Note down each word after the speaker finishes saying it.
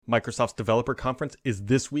Microsoft's developer conference is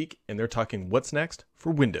this week, and they're talking what's next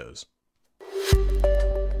for Windows.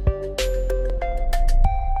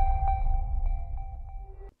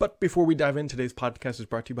 But before we dive in, today's podcast is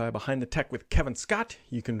brought to you by Behind the Tech with Kevin Scott.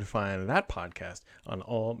 You can find that podcast on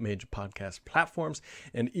all major podcast platforms.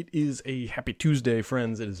 And it is a happy Tuesday,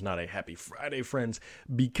 friends. It is not a happy Friday, friends,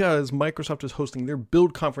 because Microsoft is hosting their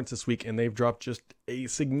Build conference this week, and they've dropped just a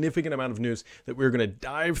significant amount of news that we're going to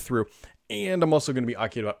dive through. And I'm also going to be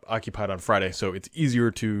occupied on Friday, so it's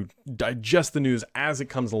easier to digest the news as it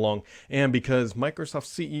comes along. And because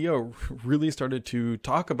Microsoft's CEO really started to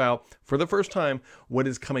talk about, for the first time, what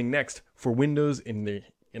is coming next for Windows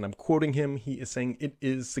and I'm quoting him, he is saying it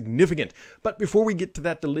is significant. But before we get to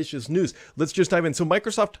that delicious news, let's just dive in. So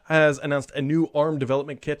Microsoft has announced a new ARM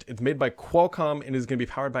development kit. It's made by Qualcomm and is going to be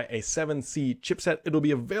powered by a 7C chipset. It'll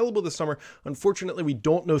be available this summer. Unfortunately, we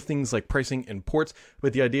don't know things like pricing and ports,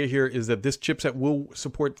 but the idea here is that this chipset will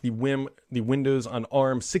support the Windows on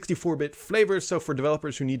ARM 64-bit flavors. So for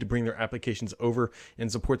developers who need to bring their applications over and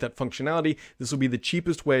support that functionality, this will be the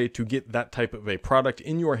cheapest way to get that type of a product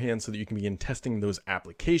in your hands so that you can begin testing those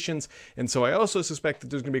applications. And so I also suspect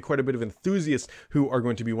that there's going to be quite a bit of enthusiasts who are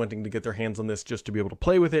going to be wanting to get their hands on this just to be able to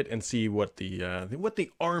play with it and see what the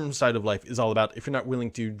ARM side of life is all about if you're not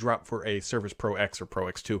willing to drop for a Surface Pro X or Pro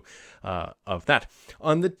X2 of that.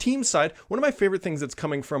 On the Teams side, one of my favorite things that's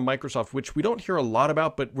coming from Microsoft, which we don't hear a lot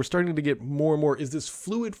about, but we're starting to get more and more, is this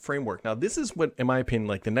Fluid framework. Now, this is what, in my opinion,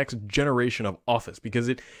 like the next generation of Office, because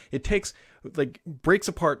it breaks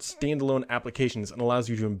apart standalone applications and allows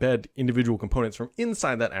you to embed individual components from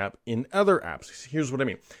inside that app in other apps. Here's what I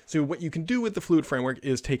mean. So what you can do with the Fluid framework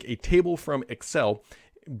is take a table from Excel,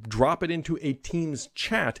 drop it into a Teams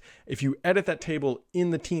chat. If you edit that table in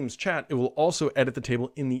the Teams chat, it will also edit the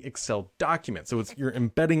table in the Excel document. So you're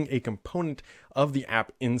embedding a component of the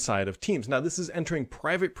app inside of Teams. Now, this is entering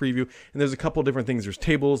private preview, and there's a couple different things. There's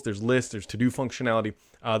tables, there's lists, there's to-do functionality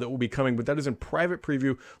that will be coming, but that is in private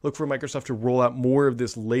preview. Look for Microsoft to roll out more of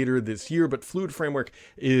this later this year, but Fluid Framework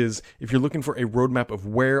is, if you're looking for a roadmap of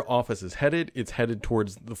where Office is headed, it's headed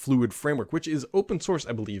towards the Fluid Framework, which is open source,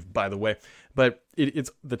 I believe, by the way, but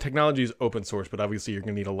the technology is open source, but obviously you're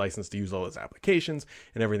going to need a license to use all those applications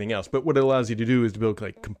and everything else. But what it allows you to do is to build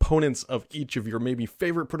like components of each of your maybe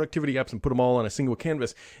favorite productivity apps and put them all on a single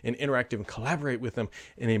canvas and interact and collaborate with them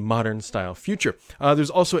in a modern style future. There's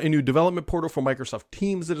also a new development portal for Microsoft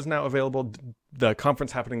Teams that is now available. The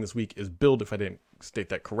conference happening this week is Build, if I didn't state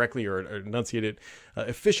that correctly or enunciate it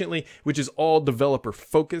efficiently, which is all developer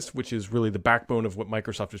focused, which is really the backbone of what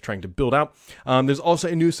Microsoft is trying to build out. There's also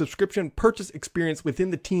a new subscription purchase experience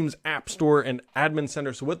within the Teams App Store and Admin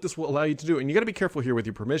Center. So what this will allow you to do, and you got to be careful here with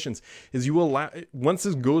your permissions, is you will allow, once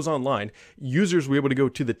this goes online, users will be able to go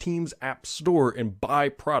to the Teams App Store and buy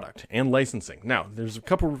product and licensing. Now, there's a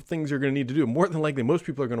couple of things you're going to need to do. More than likely, most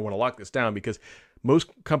people are going to want to lock this down because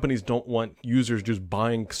most companies don't want users just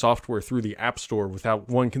buying software through the App Store without,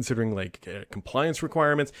 one, considering compliance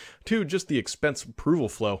requirements, two, just the expense approval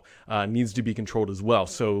flow needs to be controlled as well.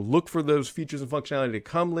 So look for those features and functionality to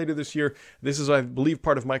come later this year. This is, I believe,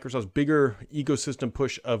 part of Microsoft's bigger ecosystem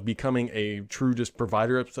push of becoming a true just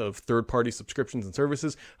provider of third-party subscriptions and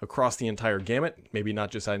services across the entire gamut, maybe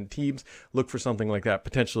not just on Teams. Look for something like that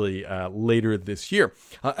potentially later this year.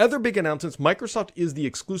 Other big announcements, Microsoft is the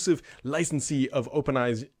exclusive licensee of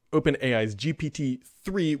OpenAI's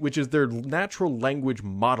GPT-3, which is their natural language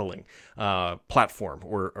modeling platform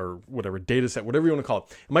or whatever, data set, whatever you want to call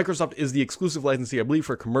it. Microsoft is the exclusive licensee, I believe,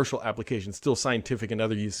 for commercial applications. Still, scientific and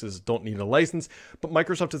other uses don't need a license, but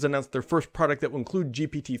Microsoft has announced their first product that will include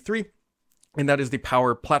GPT-3, and that is the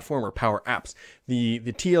Power Platform or Power Apps. The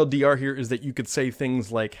TLDR here is that you could say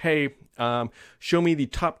things like, hey, show me the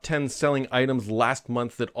top 10 selling items last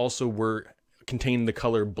month that also contain the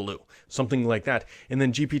color blue, something like that. And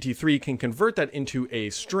then GPT-3 can convert that into a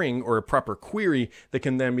string or a proper query that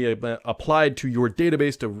can then be applied to your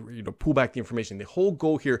database to pull back the information. The whole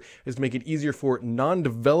goal here is to make it easier for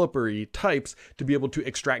non-developer-y types to be able to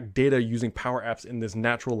extract data using Power Apps in this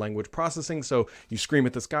natural language processing. So you scream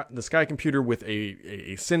at the Sky computer with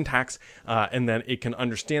a syntax, and then it can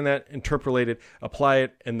understand that, interpolate it, apply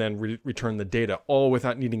it, and then return the data, all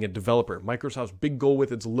without needing a developer. Microsoft's big goal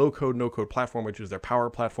with its low-code, no-code platform, which is their Power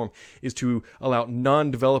Platform, is to allow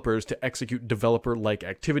non-developers to execute developer-like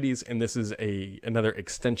activities, and this is another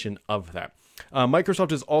extension of that.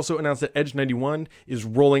 Microsoft has also announced that Edge 91 is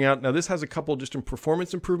rolling out. Now, this has a couple just in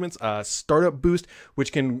performance improvements. Startup Boost,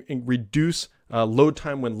 which can reduce load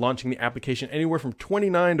time when launching the application anywhere from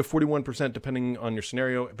 29 to 41%, depending on your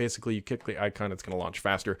scenario. Basically, you click the icon, it's going to launch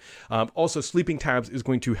faster. Also, sleeping tabs is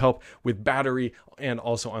going to help with battery and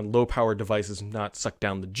also on low power devices not suck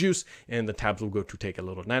down the juice, and the tabs will go to take a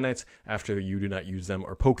little nights after you do not use them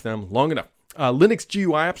or poke them long enough. Linux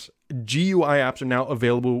GUI apps are now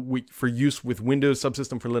available for use with Windows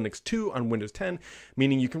Subsystem for Linux 2 on Windows 10,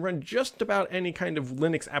 meaning you can run just about any kind of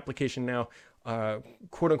Linux application now,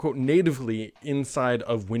 quote unquote, natively inside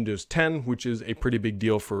of Windows 10, which is a pretty big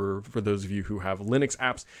deal for those of you who have Linux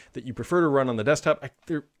apps that you prefer to run on the desktop.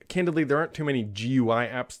 Candidly, there aren't too many GUI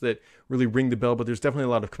apps that really ring the bell, but there's definitely a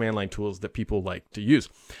lot of command line tools that people like to use.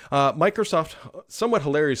 Microsoft, somewhat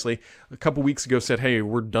hilariously, a couple weeks ago said, hey,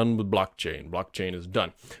 we're done with blockchain. Blockchain is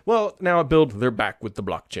done. Well, now at Build, they're back with the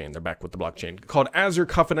blockchain. Called Azure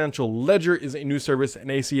Confidential Ledger is a new service, and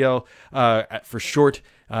ACL for short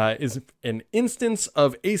is an instance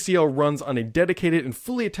of ACL runs on a dedicated and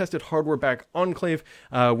fully attested hardware-backed enclave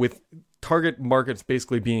with target markets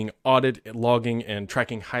basically being audit, logging, and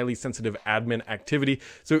tracking highly sensitive admin activity.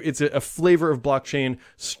 So it's a flavor of blockchain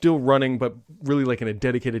still running, but really like in a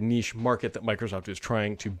dedicated niche market that Microsoft is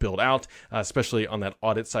trying to build out, especially on that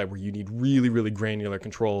audit side where you need really, really granular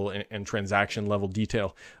control and transaction level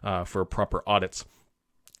detail for proper audits.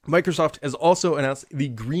 Microsoft has also announced the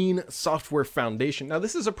Green Software Foundation. Now,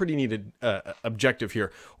 this is a pretty needed objective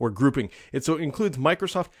here, or grouping. It includes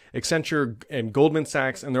Microsoft, Accenture, and Goldman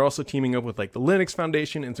Sachs, and they're also teaming up with like the Linux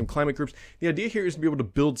Foundation and some climate groups. The idea here is to be able to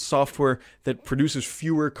build software that produces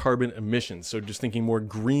fewer carbon emissions. So just thinking more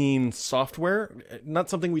green software, not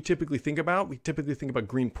something we typically think about. We typically think about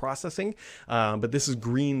green processing, but this is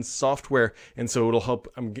green software, and so it'll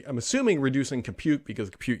help, I'm assuming, reducing compute, because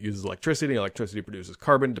compute uses electricity. Electricity produces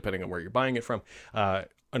carbon, depending on where you're buying it from,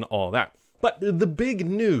 and all that. But the biggest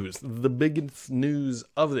news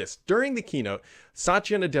of this, during the keynote,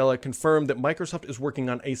 Satya Nadella confirmed that Microsoft is working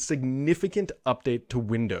on a significant update to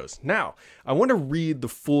Windows. Now, I want to read the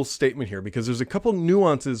full statement here because there's a couple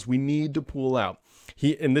nuances we need to pull out.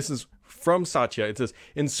 And this is from Satya. It says,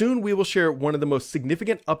 and soon we will share one of the most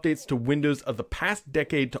significant updates to Windows of the past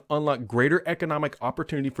decade to unlock greater economic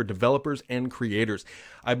opportunity for developers and creators.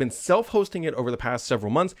 I've been self-hosting it over the past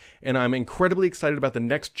several months, and I'm incredibly excited about the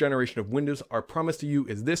next generation of Windows. Our promise to you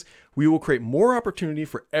is this: we will create more opportunity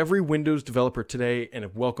for every Windows developer today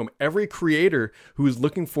and welcome every creator who is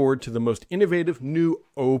looking forward to the most innovative, new,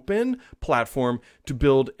 open platform to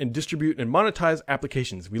build and distribute and monetize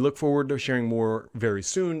applications. We look forward to sharing more very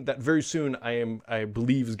soon. That very soon, I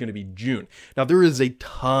believe, is going to be June. Now, there is a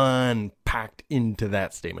ton packed into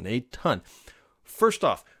that statement, a ton. First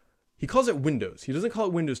off, he calls it Windows. He doesn't call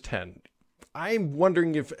it Windows 10. I'm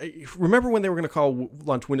wondering if, remember when they were going to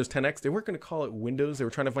launch Windows 10X? They weren't going to call it Windows. They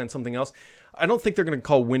were trying to find something else. I don't think they're going to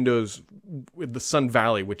call Windows with the Sun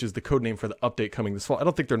Valley, which is the code name for the update coming this fall. I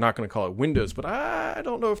don't think they're not going to call it Windows, but I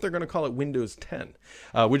don't know if they're going to call it Windows 10,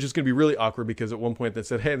 which is going to be really awkward because at one point they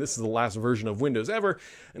said, hey, this is the last version of Windows ever,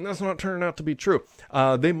 and that's not turning out to be true.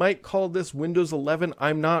 They might call this Windows 11.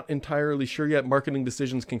 I'm not entirely sure yet. Marketing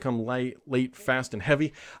decisions can come late, fast, and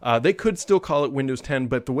heavy. They could still call it Windows 10,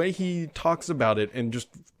 but the way he talks about it and just,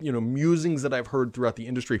 musings that I've heard throughout the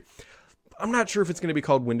industry, I'm not sure if it's going to be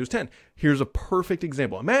called Windows 10. Here's a perfect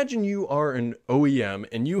example. Imagine you are an OEM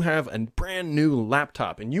and you have a brand new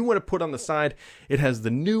laptop and you want to put on the side, it has the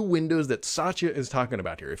new Windows that Satya is talking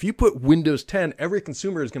about here. If you put Windows 10, every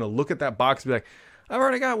consumer is going to look at that box and be like, I've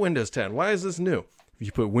already got Windows 10. Why is this new? If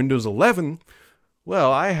you put Windows 11,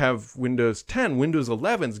 well, I have Windows 10. Windows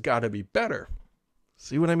 11's got to be better.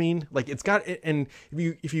 See what I mean? Like, it's got, and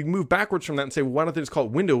if you move backwards from that and say, well, why don't they just call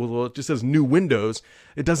it Windows? Well, it just says new Windows.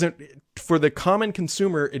 It doesn't, for the common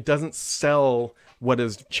consumer, it doesn't sell what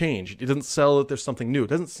has changed. It doesn't sell that there's something new. It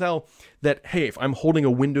doesn't sell that, hey, if I'm holding a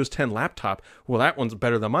Windows 10 laptop, well, that one's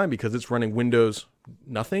better than mine because it's running Windows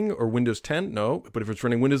nothing or Windows 10. No, but if it's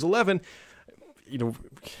running Windows 11,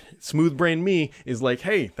 smooth brain me is like,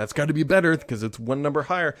 hey, that's got to be better because it's one number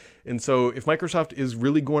higher. And so if Microsoft is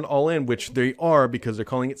really going all in, which they are because they're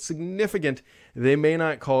calling it significant, they may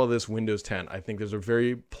not call this Windows 10. I think there's a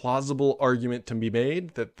very plausible argument to be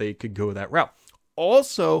made that they could go that route.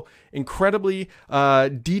 Also, incredibly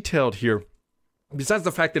detailed here. Besides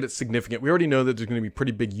the fact that it's significant, we already know that there's going to be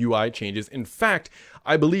pretty big UI changes. In fact,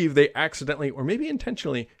 I believe they accidentally, or maybe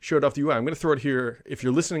intentionally, showed off the UI. I'm going to throw it here. If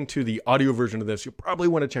you're listening to the audio version of this, you'll probably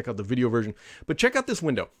want to check out the video version. But check out this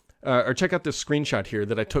window. or check out this screenshot here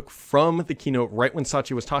that I took from the keynote right when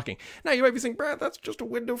Satya was talking. Now you might be saying, Brad, that's just a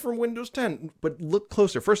window from Windows 10. But look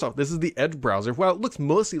closer. First off, this is the Edge browser. While it looks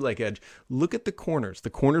mostly like Edge, look at the corners. The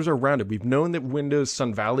corners are rounded. We've known that Windows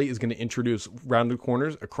Sun Valley is going to introduce rounded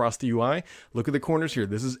corners across the UI. Look at the corners here.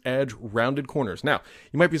 This is Edge, rounded corners. Now,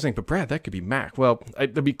 you might be saying, but Brad, that could be Mac. Well,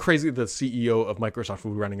 it'd be crazy if the CEO of Microsoft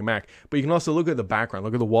would be running a Mac. But you can also look at the background.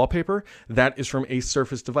 Look at the wallpaper. That is from a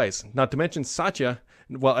Surface device. Not to mention Satya.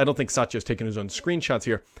 Well, I don't think Satya has taken his own screenshots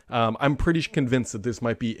here. I'm pretty convinced that this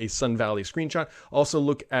might be a Sun Valley screenshot. Also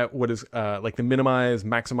look at what is like the minimize,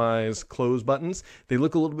 maximize, close buttons. They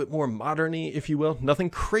look a little bit more modern-y, if you will. Nothing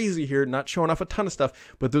crazy here, not showing off a ton of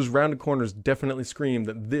stuff, but those rounded corners definitely scream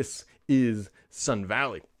that this is Sun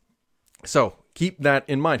Valley. So keep that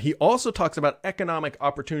in mind. He also talks about economic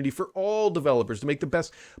opportunity for all developers to make the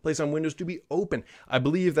best place on Windows to be open. I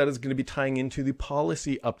believe that is going to be tying into the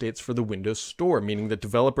policy updates for the Windows Store, meaning that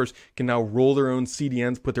developers can now roll their own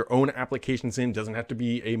CDNs, put their own applications in. It doesn't have to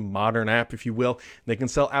be a modern app, if you will. They can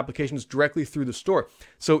sell applications directly through the store.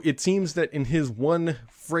 So it seems that in his one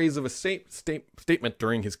phrase of a statement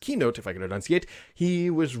during his keynote, if I could enunciate, he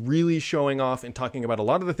was really showing off and talking about a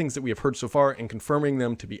lot of the things that we have heard so far and confirming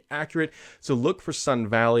them to be accurate. So look for Sun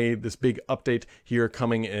Valley, this big update here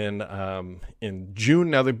coming in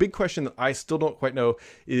June. Now, the big question that I still don't quite know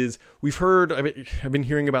is I've been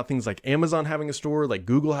hearing about things like Amazon having a store, like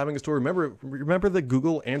Google having a store. Remember the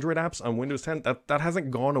Google Android apps on Windows 10? That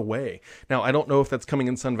hasn't gone away. Now, I don't know if that's coming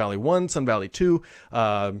in Sun Valley 1, Sun Valley 2.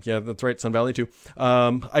 Yeah, that's right, Sun Valley 2.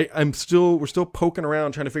 We're still poking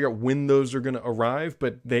around trying to figure out when those are going to arrive,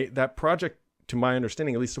 but that project, to my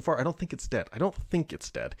understanding, at least so far, I don't think it's dead.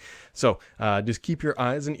 So just keep your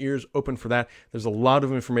eyes and ears open for that. There's a lot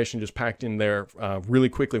of information just packed in there really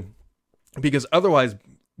quickly, because otherwise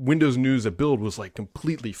Windows news at Build was like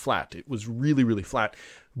completely flat. It was really, really flat.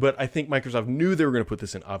 But I think Microsoft knew they were going to put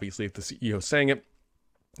this in, obviously, if the CEO is saying it.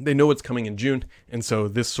 They know it's coming in June, and so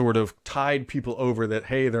this sort of tied people over that,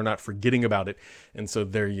 hey, they're not forgetting about it, and so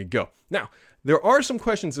there you go. Now, there are some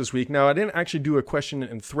questions this week. Now, I didn't actually do a question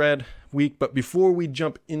and thread week, but before we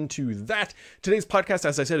jump into that, today's podcast,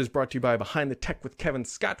 as I said, is brought to you by Behind the Tech with Kevin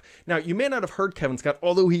Scott. Now, you may not have heard Kevin Scott,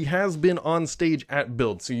 although he has been on stage at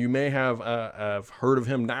Build, so you may have heard of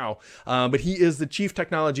him now, but he is the Chief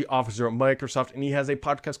Technology Officer at Microsoft, and he has a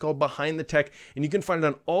podcast called Behind the Tech, and you can find it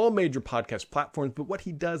on all major podcast platforms. But what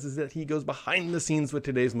he does is that he goes behind the scenes with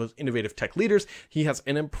today's most innovative tech leaders. He has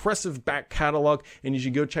an impressive back catalog, and you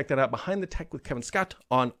should go check that out, Behind the Tech with Kevin Scott,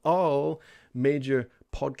 on all major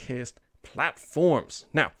podcast platforms.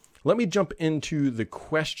 Now, let me jump into the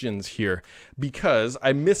questions here, because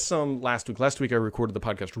I missed some last week. Last week I recorded the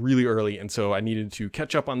podcast really early, and so I needed to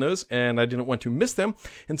catch up on those, and I didn't want to miss them.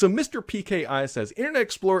 And so Mr. PKI says, Internet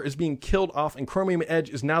Explorer is being killed off, and Chromium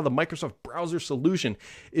Edge is now the Microsoft browser solution.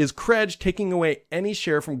 Is Credge taking away any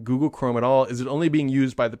share from Google Chrome at all? Is it only being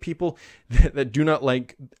used by the people that do not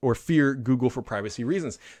like or fear Google for privacy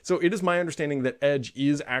reasons? So it is my understanding that Edge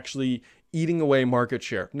is actually eating away market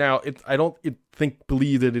share. Now, I don't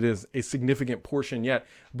believe that it is a significant portion yet,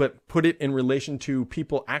 but put it in relation to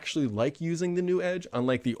people actually like using the new Edge,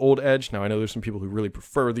 unlike the old Edge. Now, I know there's some people who really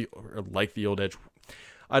prefer or like the old Edge.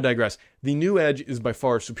 I digress. The new Edge is by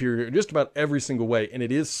far superior in just about every single way, and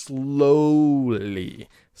it is slowly,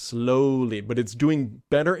 but it's doing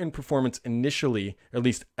better in performance initially, or at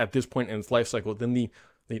least at this point in its life cycle, than the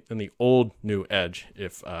old new Edge,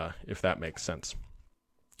 if that makes sense.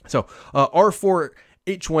 So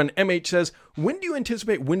R4H1MH says, when do you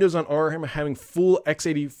anticipate Windows on ARM having full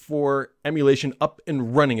x84 emulation up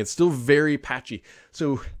and running? It's still very patchy.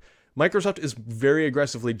 So Microsoft is very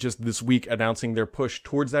aggressively just this week announcing their push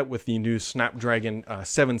towards that with the new Snapdragon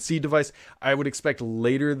 7C device. I would expect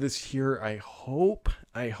later this year, I hope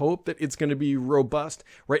that it's going to be robust.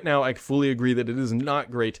 Right now, I fully agree that it is not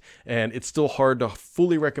great, and it's still hard to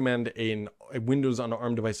fully recommend a Windows on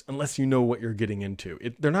ARM device unless you know what you're getting into.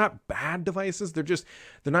 They're not bad devices, they're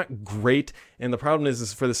not great, and the problem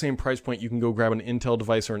is for the same price point, you can go grab an Intel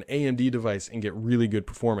device or an AMD device and get really good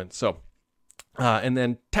performance. So and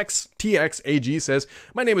then TXAG says,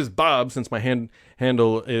 my name is Bob, since my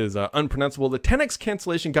handle is unpronounceable. The 10x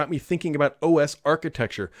cancellation got me thinking about OS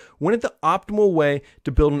architecture. When the optimal way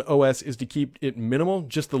to build an OS is to keep it minimal,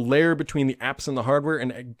 just the layer between the apps and the hardware,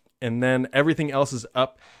 and then everything else is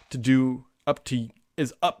up to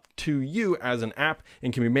is up to you as an app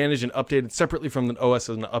and can be managed and updated separately from the OS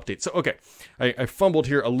as an update. So, okay, I fumbled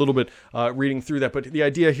here a little bit reading through that, but the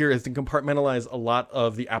idea here is to compartmentalize a lot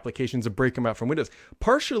of the applications and break them out from Windows.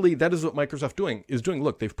 Partially, that is what Microsoft is doing.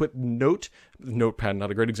 Look, they've put Notepad,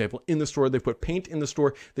 not a great example, in the store. They've put Paint in the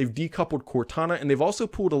store. They've decoupled Cortana, and they've also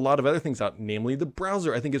pulled a lot of other things out, namely the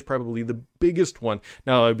browser, I think is probably the biggest one.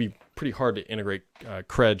 Now, it'd be pretty hard to integrate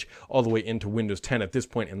Credge all the way into Windows 10 at this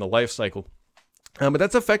point in the life cycle. But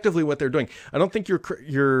that's effectively what they're doing. I don't think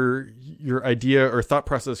your idea or thought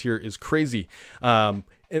process here is crazy.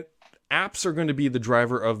 Apps are going to be the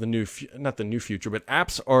driver of not the new future, but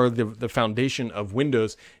apps are the foundation of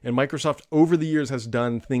Windows. And Microsoft over the years has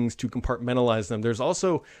done things to compartmentalize them. There's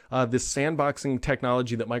also this sandboxing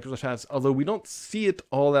technology that Microsoft has, although we don't see it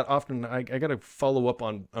all that often. I got to follow up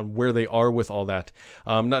on where they are with all that.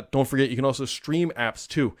 Don't forget, you can also stream apps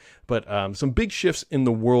too. But some big shifts in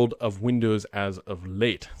the world of Windows as of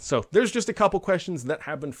late. So there's just a couple questions that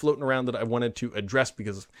have been floating around that I wanted to address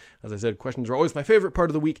because, as I said, questions are always my favorite part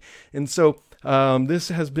of the week. And so this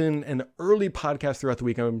has been an early podcast throughout the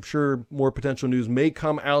week. I'm sure more potential news may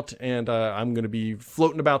come out, and I'm going to be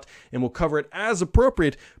floating about, and we'll cover it as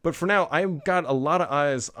appropriate. But for now, I've got a lot of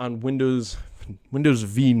eyes on Windows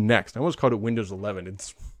V Next. I almost called it Windows 11.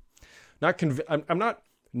 It's not I'm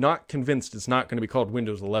not convinced it's not going to be called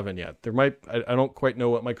Windows 11 yet. I don't quite know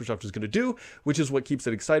what Microsoft is going to do, which is what keeps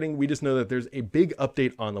it exciting. We just know that there's a big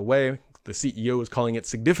update on the way. The CEO is calling it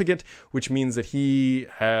significant, which means that he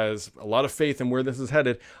has a lot of faith in where this is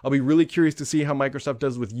headed. I'll be really curious to see how Microsoft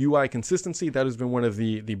does with UI consistency. That has been one of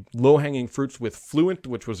the low-hanging fruits with Fluent,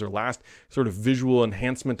 which was their last sort of visual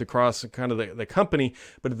enhancement across kind of the company.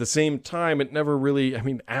 But at the same time, it never really,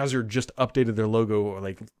 Azure just updated their logo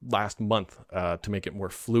like last month to make it more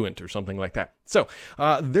fluent or something like that. So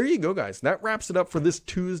there you go, guys. That wraps it up for this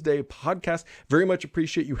Tuesday podcast. Very much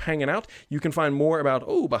appreciate you hanging out. You can find more about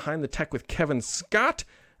Behind the Tech with Kevin Scott,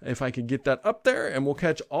 if I could get that up there, and we'll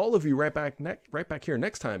catch all of you right back here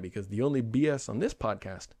next time, because the only BS on this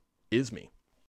podcast is me.